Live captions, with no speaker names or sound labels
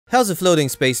How's it floating,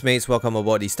 space mates? Welcome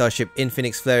aboard the Starship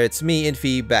Infinix Flare. It's me,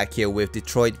 Infy, back here with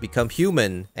Detroit Become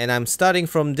Human. And I'm starting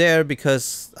from there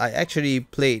because I actually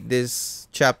played this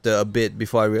chapter a bit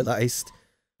before I realized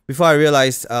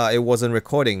it wasn't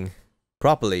recording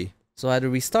properly. So I had to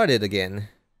restart it again.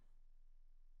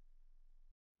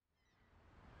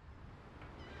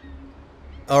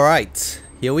 Alright,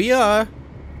 here we are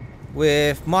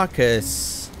with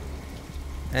Markus.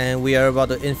 And we are about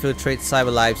to infiltrate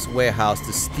CyberLife's warehouse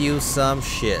to steal some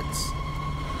shit.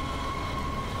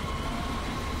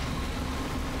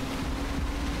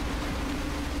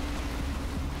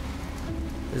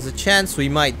 There's a chance we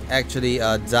might actually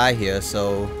die here,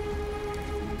 so...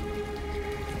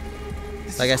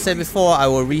 Like I said before, I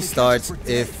will restart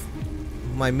if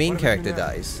my main character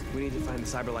dies. We need to find the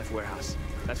CyberLife warehouse.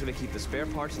 That's where they keep the spare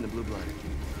parts and the blue blood.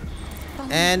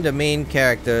 And the main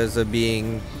characters are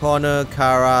being Connor,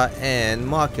 Kara, and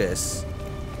Markus.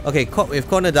 Okay, if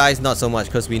Connor dies, not so much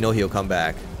because we know he'll come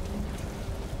back.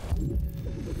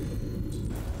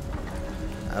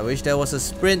 I wish there was a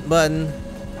sprint button.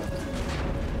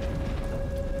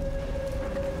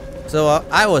 So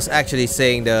I was actually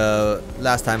saying the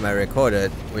last time I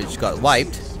recorded, which got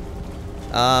wiped.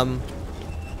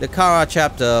 The Kara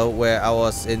chapter where I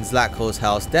was in Zlatko's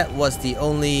house, that was the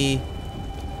only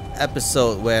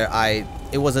episode where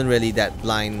it wasn't really that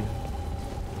blind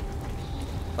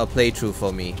a playthrough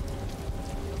for me,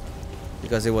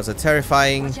 because it was a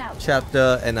terrifying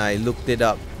chapter and I looked it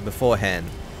up beforehand.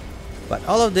 But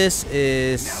all of this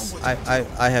is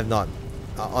I have not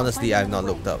honestly, I have not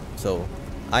looked up, so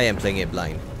I am playing it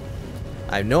blind.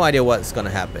 I have no idea what's gonna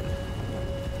happen.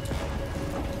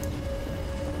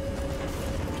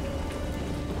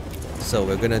 So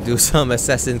we're gonna do some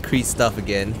Assassin's Creed stuff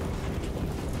again.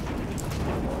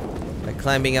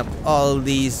 Climbing up all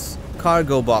these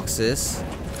cargo boxes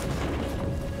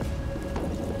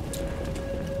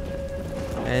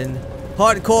and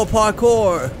hardcore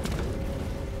parkour.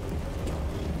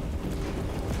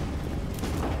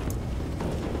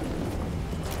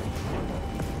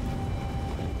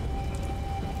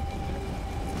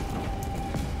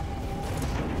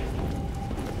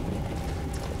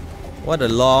 What a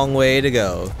long way to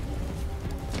go.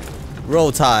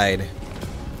 Roll Tide.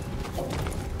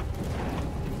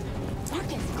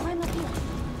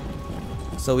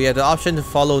 So we have the option to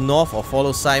follow north or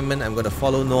follow Simon. I'm gonna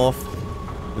follow north,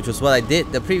 which was what I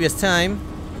did the previous time,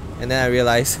 and then I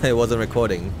realized it wasn't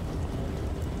recording.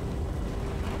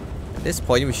 At this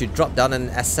point, we should drop down and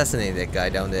assassinate that guy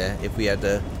down there if we have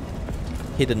the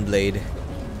hidden blade.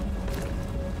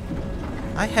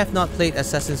 I have not played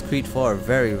Assassin's Creed for a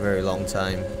very, very long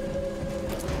time.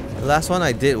 The last one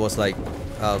I did was like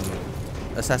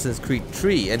Assassin's Creed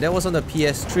 3, and that was on the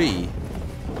PS3.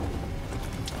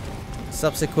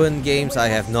 Subsequent games I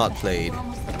have not played.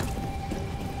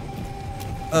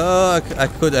 I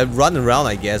could have run around,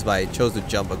 I guess, but I chose to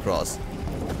jump across.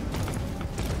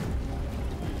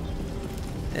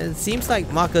 And it seems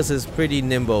like Markus is pretty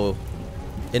nimble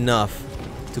enough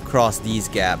to cross these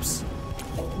gaps.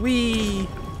 Whee!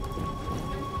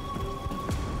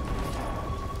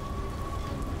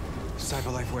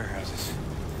 CyberLife warehouses.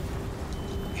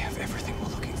 We have everything we're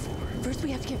looking for. First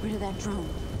we have to get rid of that drone.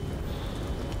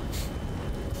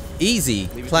 Easy.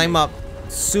 Climb up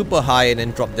super high and then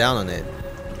drop down on it.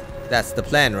 That's the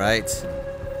plan, right?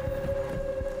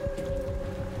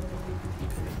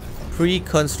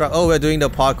 Pre-construct. Oh, we're doing the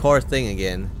parkour thing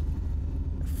again.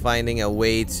 Finding a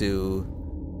way to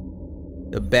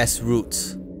the best route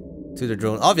to the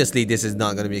drone. Obviously, this is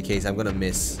not going to be the case. I'm going to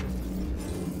miss.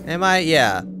 Am I?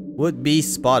 Yeah. Would be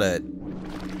spotted.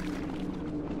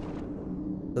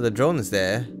 So the drone is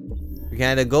there. We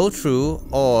can either go through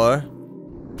or...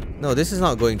 No, this is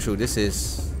not going through. This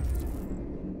is...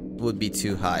 would be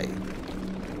too high.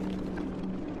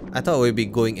 I thought we'd be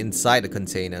going inside the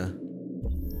container.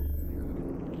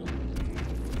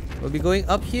 We'll be going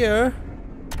up here.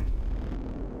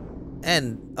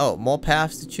 And... oh, more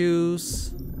paths to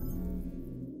choose.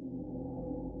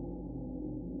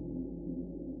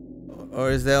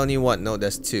 Or is there only one? No,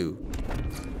 there's two.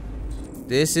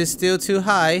 This is still too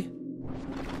high.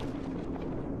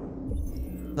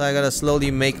 So I gotta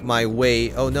slowly make my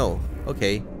way. Oh no.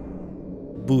 Okay.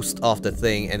 Boost off the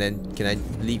thing and then can I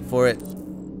leap for it?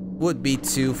 Would be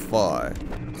too far.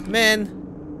 Man,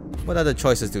 what other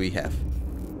choices do we have?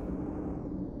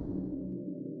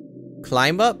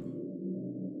 Climb up?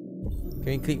 Can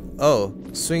we climb? Oh,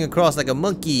 swing across like a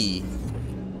monkey.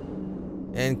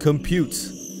 And compute.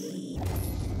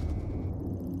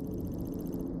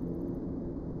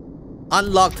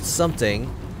 Unlocked something.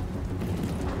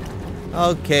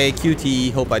 Okay,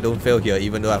 QT. Hope I don't fail here,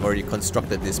 even though I've already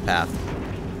constructed this path.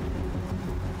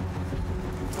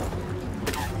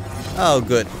 Oh,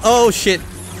 good. Oh, shit.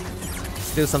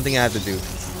 Still something I have to do.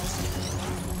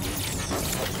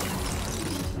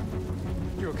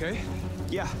 You okay?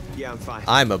 Yeah, I'm fine.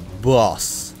 I'm a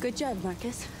boss. Good job,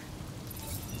 Markus.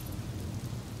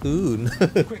 Ooh.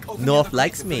 North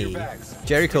likes me.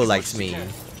 Jericho likes me.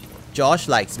 Josh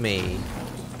likes me.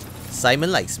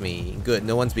 Simon likes me. Good,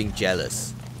 no one's being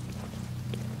jealous.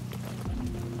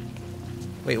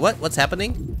 Wait, what? What's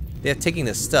happening? They're taking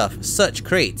the stuff. Search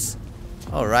crates.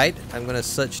 Alright, I'm gonna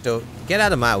search the... Get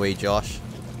out of my way, Josh.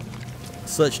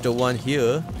 Search the one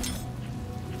here.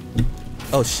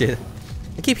 Oh shit.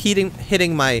 I keep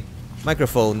hitting my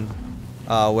microphone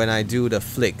when I do the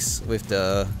flicks with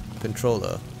the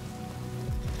controller.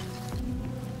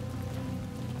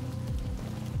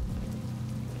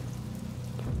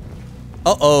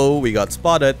 Uh-oh, we got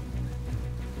spotted.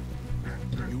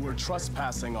 You were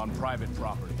trespassing on private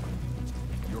property.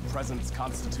 Your presence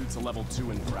constitutes a level 2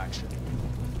 infraction.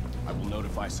 I will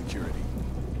notify security.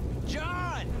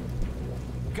 John!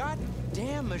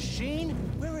 Goddamn machine!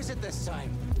 Where is it this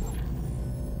time?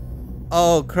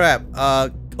 Oh crap.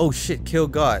 Oh shit, kill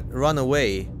God. Run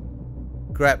away.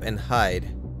 Grab and hide.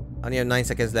 I only have 9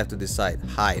 seconds left to decide.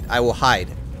 Hide. I will hide.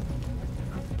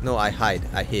 No, I hide.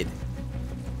 I hid.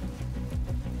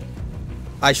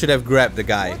 I should have grabbed the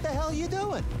guy. What the hell are you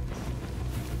doing?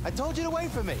 I told you to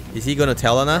wait for me. Is he gonna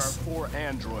tell on us? There are 4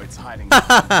 androids hiding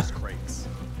behind these crates.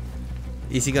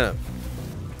 Is he gonna...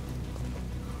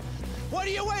 What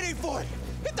are you waiting for?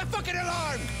 Hit the fucking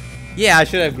alarm! Yeah, I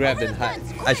should have grabbed and hide.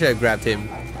 I should have grabbed him.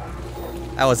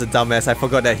 I was a dumbass. I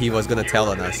forgot that he was gonna tell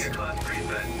on us. This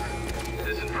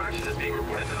infraction is being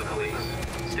reported to the police.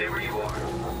 Stay where you are.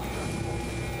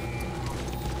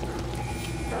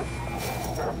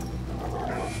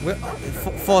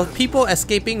 For people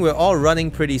escaping, we're all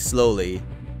running pretty slowly.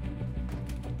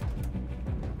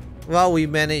 Well, we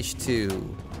managed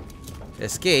to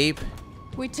escape.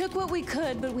 We took what we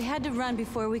could, but we had to run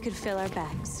before we could fill our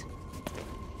bags.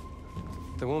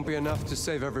 There won't be enough to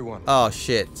save everyone. Oh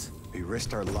shit. We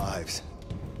risked our lives.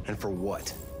 And for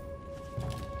what?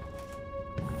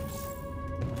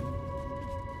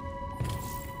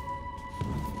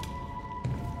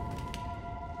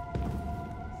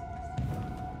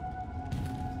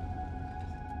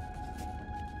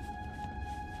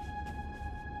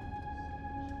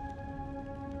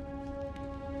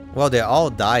 Well, they're all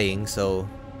dying, so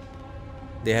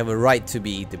they have a right to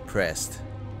be depressed.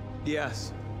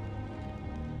 Yes.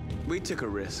 We took a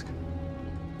risk.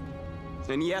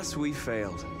 And yes, we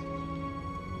failed.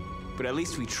 But at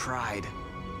least we tried.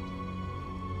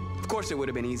 Of course, it would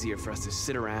have been easier for us to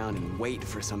sit around and wait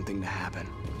for something to happen.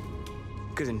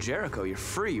 Because in Jericho, you're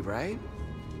free, right?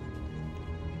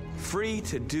 Free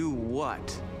to do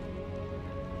what?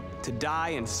 To die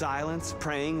in silence,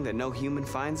 praying that no human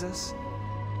finds us?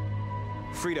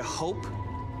 Free to hope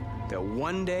that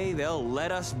one day they'll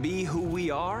let us be who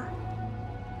we are?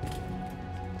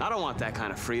 I don't want that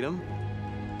kind of freedom.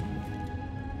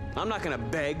 I'm not gonna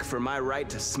beg for my right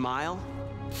to smile,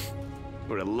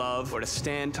 or to love, or to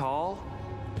stand tall.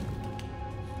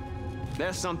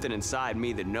 There's something inside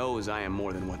me that knows I am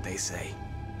more than what they say.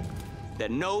 That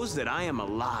knows that I am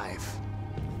alive.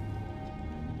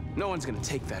 No one's gonna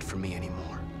take that from me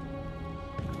anymore.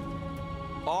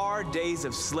 Our days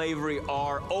of slavery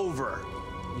are over.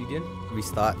 You did?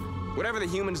 Restart. Whatever the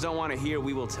humans don't want to hear,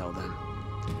 we will tell them.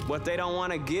 What they don't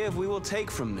want to give, we will take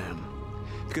from them.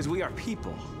 Because we are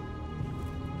people.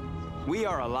 We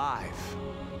are alive.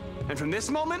 And from this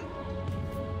moment,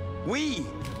 we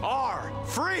are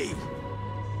free!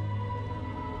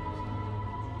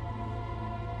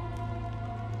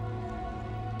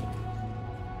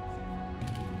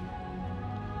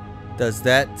 Does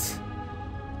that...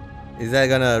 Is that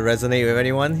gonna resonate with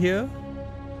anyone here?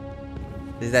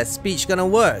 Is that speech gonna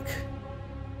work?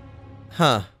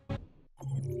 Huh.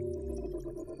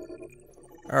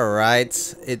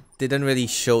 Alright, it didn't really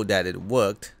show that it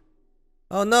worked.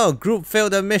 Oh no, group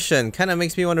failed their mission. Kinda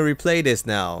makes me want to replay this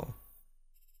now.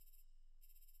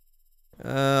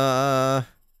 But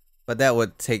that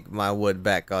would take my word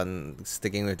back on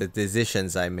sticking with the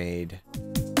decisions I made.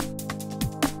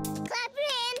 Clap your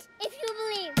hands if you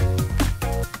believe.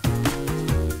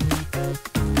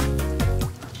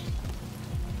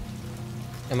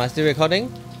 Am I still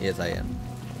recording? Yes, I am.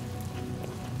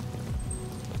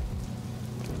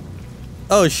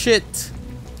 Oh shit!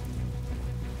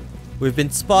 We've been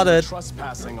spotted.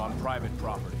 Trespassing on private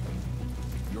property.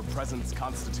 Your presence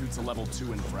constitutes a level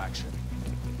 2 infraction.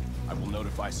 I will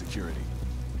notify security.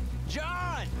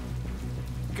 John!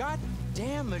 God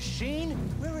damn machine.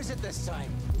 Where is it this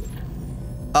time?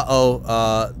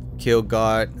 Uh-oh, kill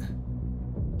guard.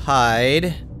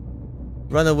 Hide.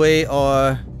 Run away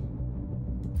or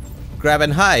grab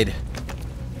and hide.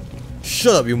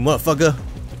 Shut up, you motherfucker.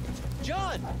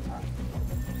 John!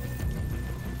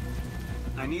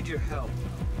 I need your help.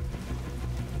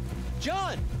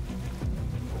 John!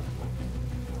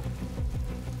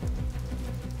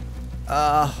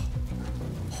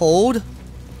 Hold.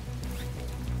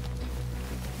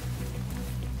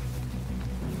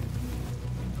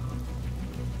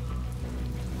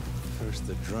 First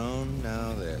the drone,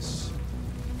 now this.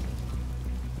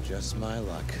 Just my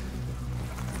luck.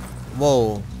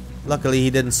 Whoa. Luckily he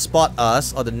didn't spot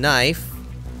us or the knife.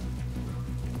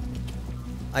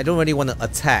 I don't really want to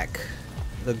attack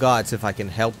the guards if I can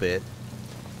help it.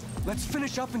 Let's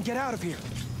finish up and get out of here.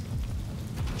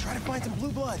 Try to find some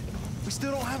blue blood. We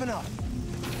still don't have enough.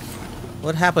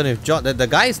 What happened if John... The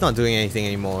guy is not doing anything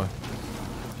anymore.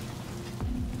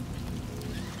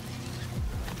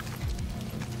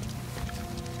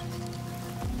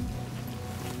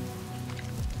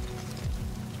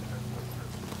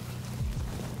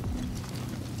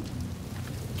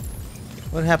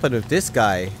 What happened with this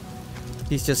guy?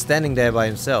 He's just standing there by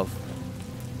himself.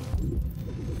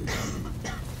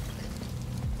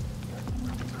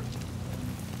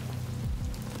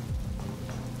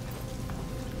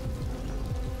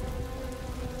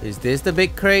 Is this the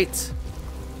big crate?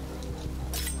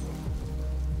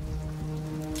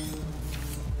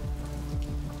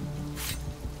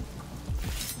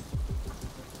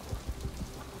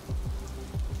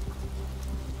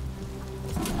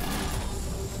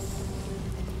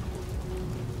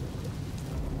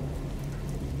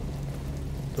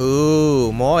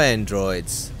 Ooh, more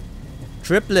androids.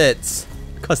 Triplets.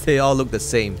 Because they all look the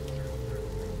same.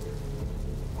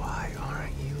 Why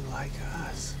aren't you like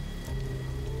us?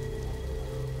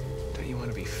 Don't you want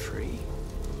to be free?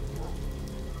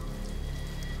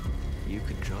 You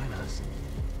could join us.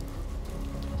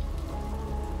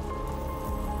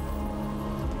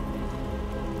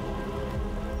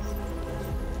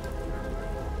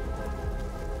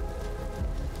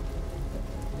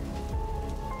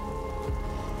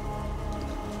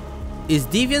 Is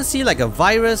deviancy like a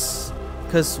virus?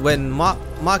 Because when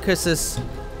Markus's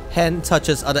hand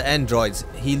touches other androids,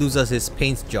 he loses his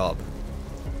paint job.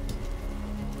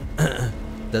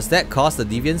 Does that cause the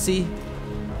deviancy?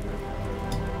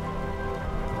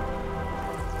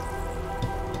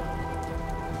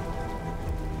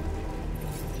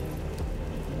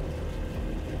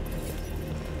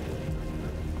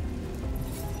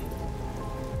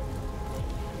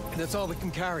 That's all we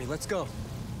can carry. Let's go.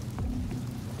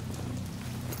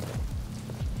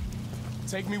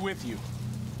 Take me with you.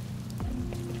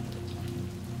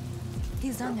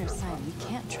 He's on their side. We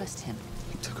can't trust him.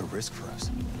 He took a risk for us.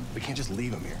 We can't just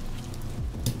leave him here.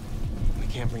 We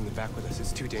can't bring them back with us.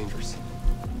 It's too dangerous.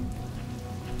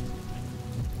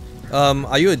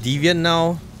 Are you a deviant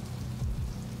now?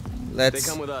 They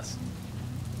come with us.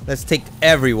 Let's take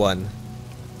everyone.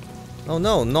 Oh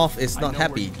no, North is I not know where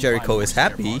happy. you can Jericho find is more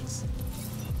happy. spare parts.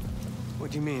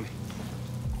 What do you mean?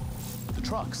 The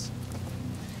trucks.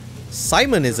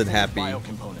 Simon isn't They're full happy. of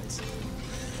biocomponents.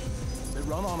 They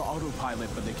run on autopilot,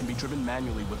 but they can be driven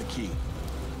manually with a key.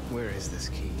 Where is this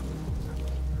key?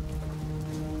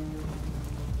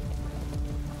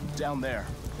 Down there,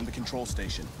 in the control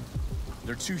station.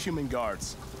 There are 2 human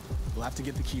guards. We'll have to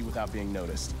get the key without being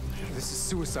noticed. This is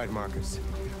suicide, Markus.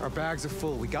 Our bags are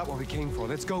full. We got what we came for.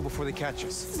 Let's go before they catch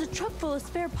us. This is a truck full of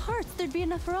spare parts. There'd be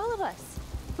enough for all of us.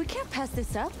 We can't pass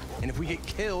this up. And if we get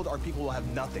killed, our people will have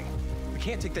nothing. We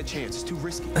can't take that chance. It's too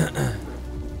risky.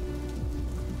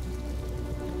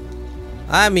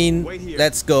 I mean, Wait here.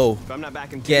 let's go. If I'm not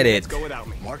back in 10 Get minutes, it. go without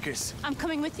me. Markus. I'm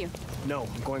coming with you. No,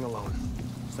 I'm going alone.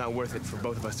 It's not worth it for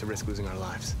both of us to risk losing our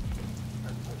lives.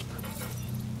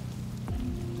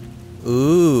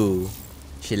 Ooh,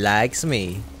 she likes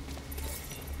me.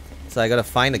 So I gotta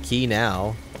find the key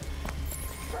now.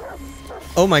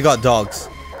 Oh my god, dogs.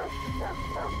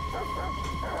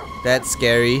 That's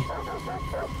scary.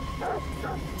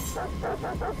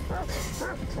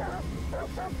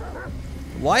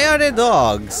 Why are there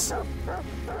dogs?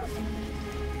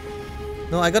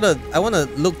 No, I wanna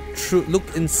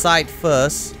look inside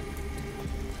first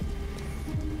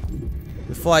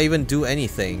before I even do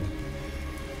anything.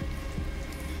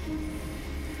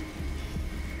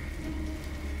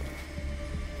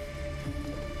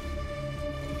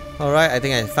 Alright, I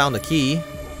think I found the key.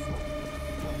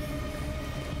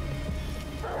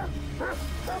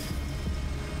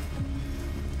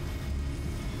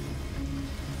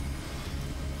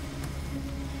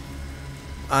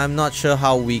 I'm not sure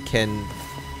how we can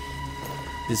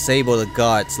disable the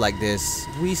guards like this.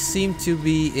 We seem to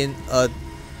be in a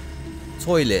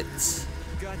toilet.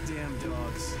 Goddamn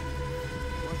dogs.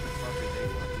 What the fuck are they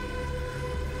fucking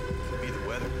in? Could be the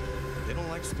weather. They don't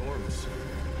like storms.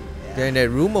 They're in that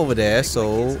room over there,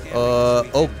 so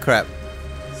oh crap.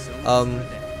 Is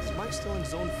Mike still in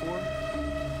zone 4?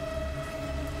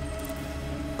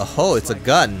 Oh, it's a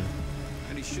gun.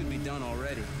 And he should be done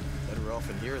already. Better off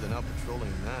in here than out patrolling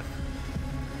in that.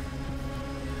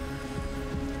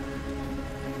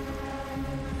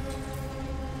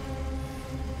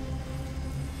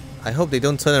 I hope they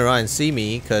don't turn around and see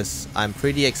me, because I'm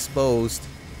pretty exposed.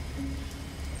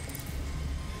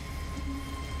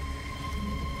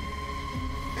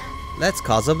 Let's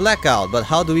cause a blackout, but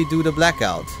how do we do the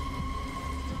blackout?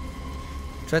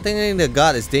 Threatening the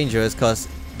guard is dangerous because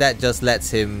that just lets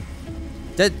him...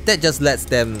 That just lets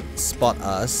them spot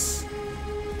us.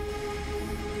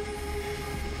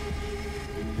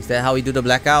 Is that how we do the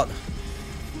blackout?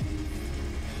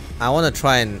 I want to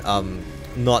try and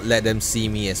not let them see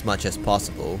me as much as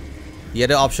possible. The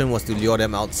other option was to lure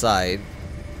them outside.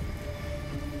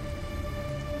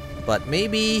 But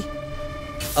maybe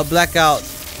a blackout,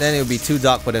 then it'll be too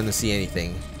dark for them to see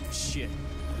anything. Shit.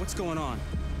 What's going on?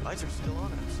 Lights are still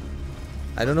on us.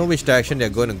 I don't know which direction they're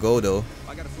going to go though.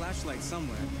 I got a flashlight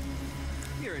somewhere.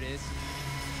 Here it is.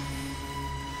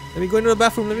 Let me go into the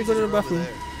bathroom, let me go into the Over bathroom.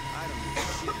 there. I don't know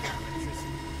shit about electricity.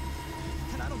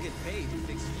 And I don't get paid to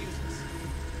fix fuses.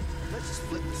 Let's just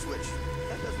flip the switch.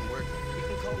 That doesn't work. We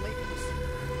can call maintenance.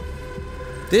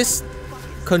 This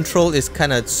control is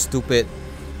kind of stupid.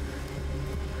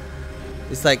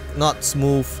 It's like not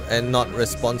smooth and not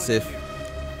responsive.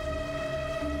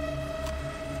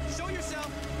 Show yourself.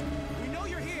 We know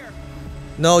you're here.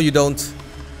 No, you don't.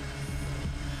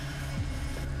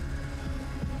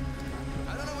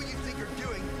 I don't know what you think you're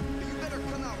doing, but you better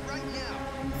come out right now.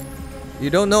 You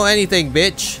don't know anything,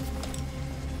 bitch.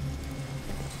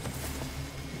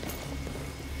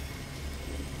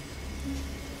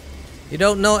 You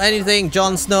don't know anything,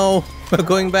 Jon Snow. We're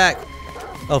going back.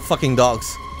 Oh, fucking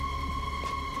dogs.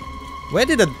 Where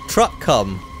did the truck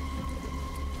come?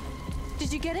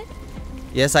 Did you get it?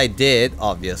 Yes, I did,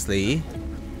 obviously.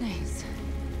 Nice.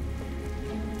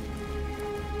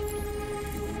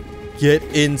 Get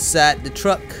inside the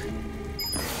truck.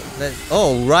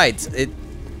 Oh, right.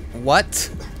 What?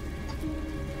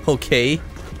 Okay.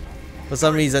 For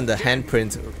some reason, the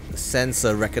handprint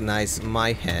sensor recognized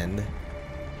my hand.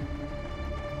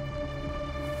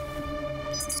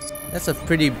 That's a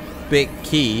pretty big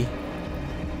key.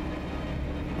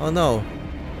 Oh no.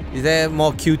 Is there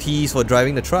more QTs for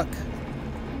driving the truck?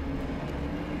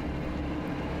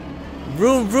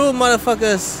 Vroom vroom,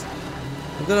 motherfuckers!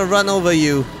 I'm gonna run over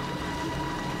you.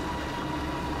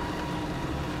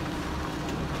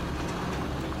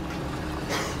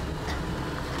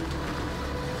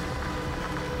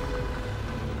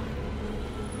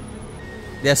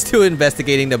 They're still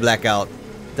investigating the blackout.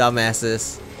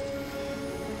 Dumbasses.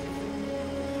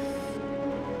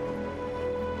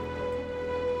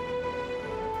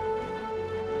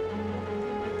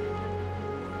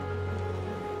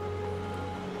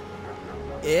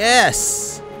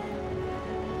 Yes!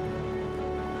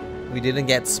 We didn't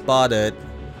get spotted.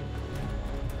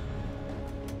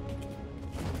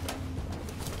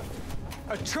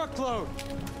 A truckload.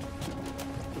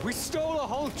 We stole a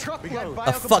whole truckload.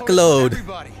 A fuckload.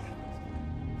 Everybody.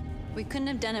 We couldn't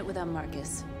have done it without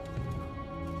Markus.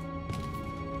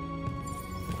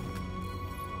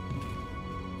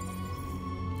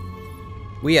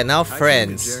 We are now I came to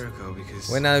friends. Jericho because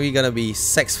When are we gonna be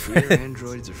sex we friends?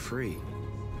 androids are free.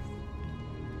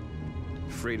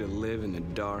 Free to live in the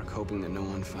dark, hoping that no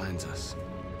one finds us.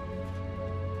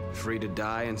 Free to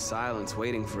die in silence,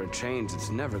 waiting for a change that's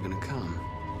never gonna come.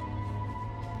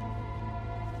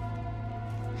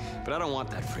 But I don't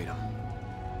want that freedom.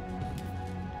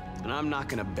 And I'm not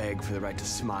gonna beg for the right to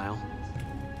smile,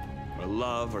 or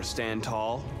love, or stand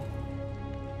tall.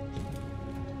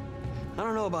 I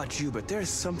don't know about you, but there's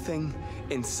something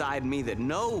inside me that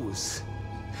knows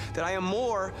that I am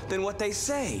more than what they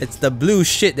say. It's the blue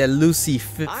shit that Lucy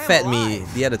I am fed me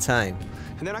alive. the other time.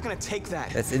 And they're not gonna take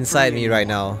that. That's from inside me right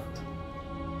anymore.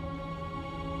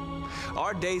 now.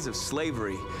 Our days of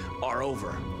slavery are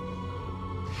over.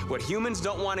 What humans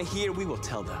don't want to hear, we will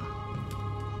tell them.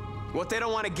 What they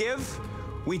don't want to give,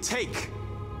 we take.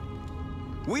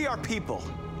 We are people.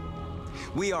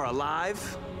 We are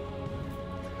alive.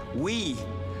 We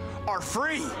are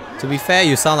free. To be fair,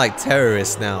 you sound like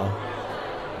terrorists now.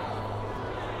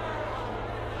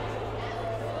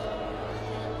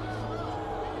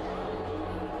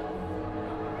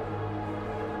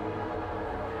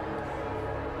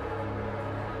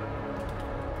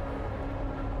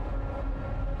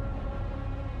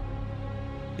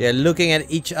 They're looking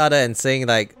at each other and saying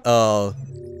like, oh,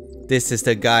 this is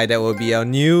the guy that will be our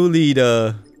new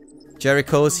leader.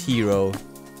 Jericho's hero.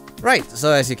 Right,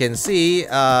 so as you can see,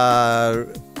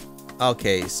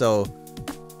 okay, so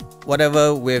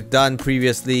whatever we've done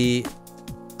previously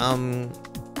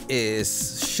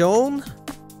is shown,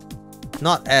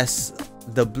 not as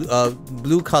the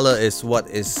blue color is what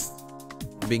is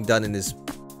being done in this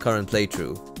current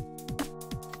playthrough.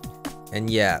 And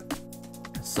yeah,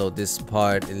 so this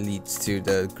part leads to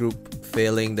the group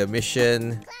failing the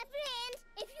mission, Clap your hands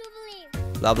if you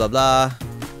believe. blah blah blah.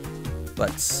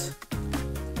 But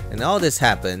and all this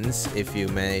happens if you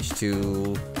manage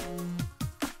to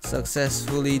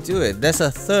successfully do it. There's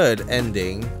a third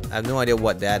ending. I have no idea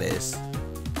what that is.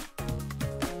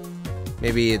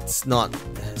 Maybe it's not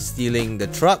stealing the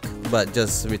truck, but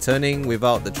just returning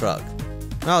without the truck.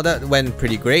 Now that went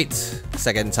pretty great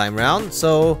second time round,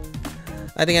 so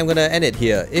I think I'm gonna end it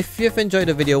here. If you've enjoyed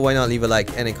the video, why not leave a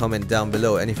like and a comment down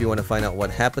below, and if you want to find out what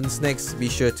happens next, be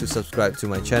sure to subscribe to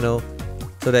my channel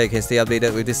so that you can stay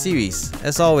updated with the series.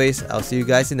 As always, I'll see you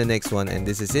guys in the next one, and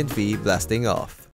this is Infy blasting off.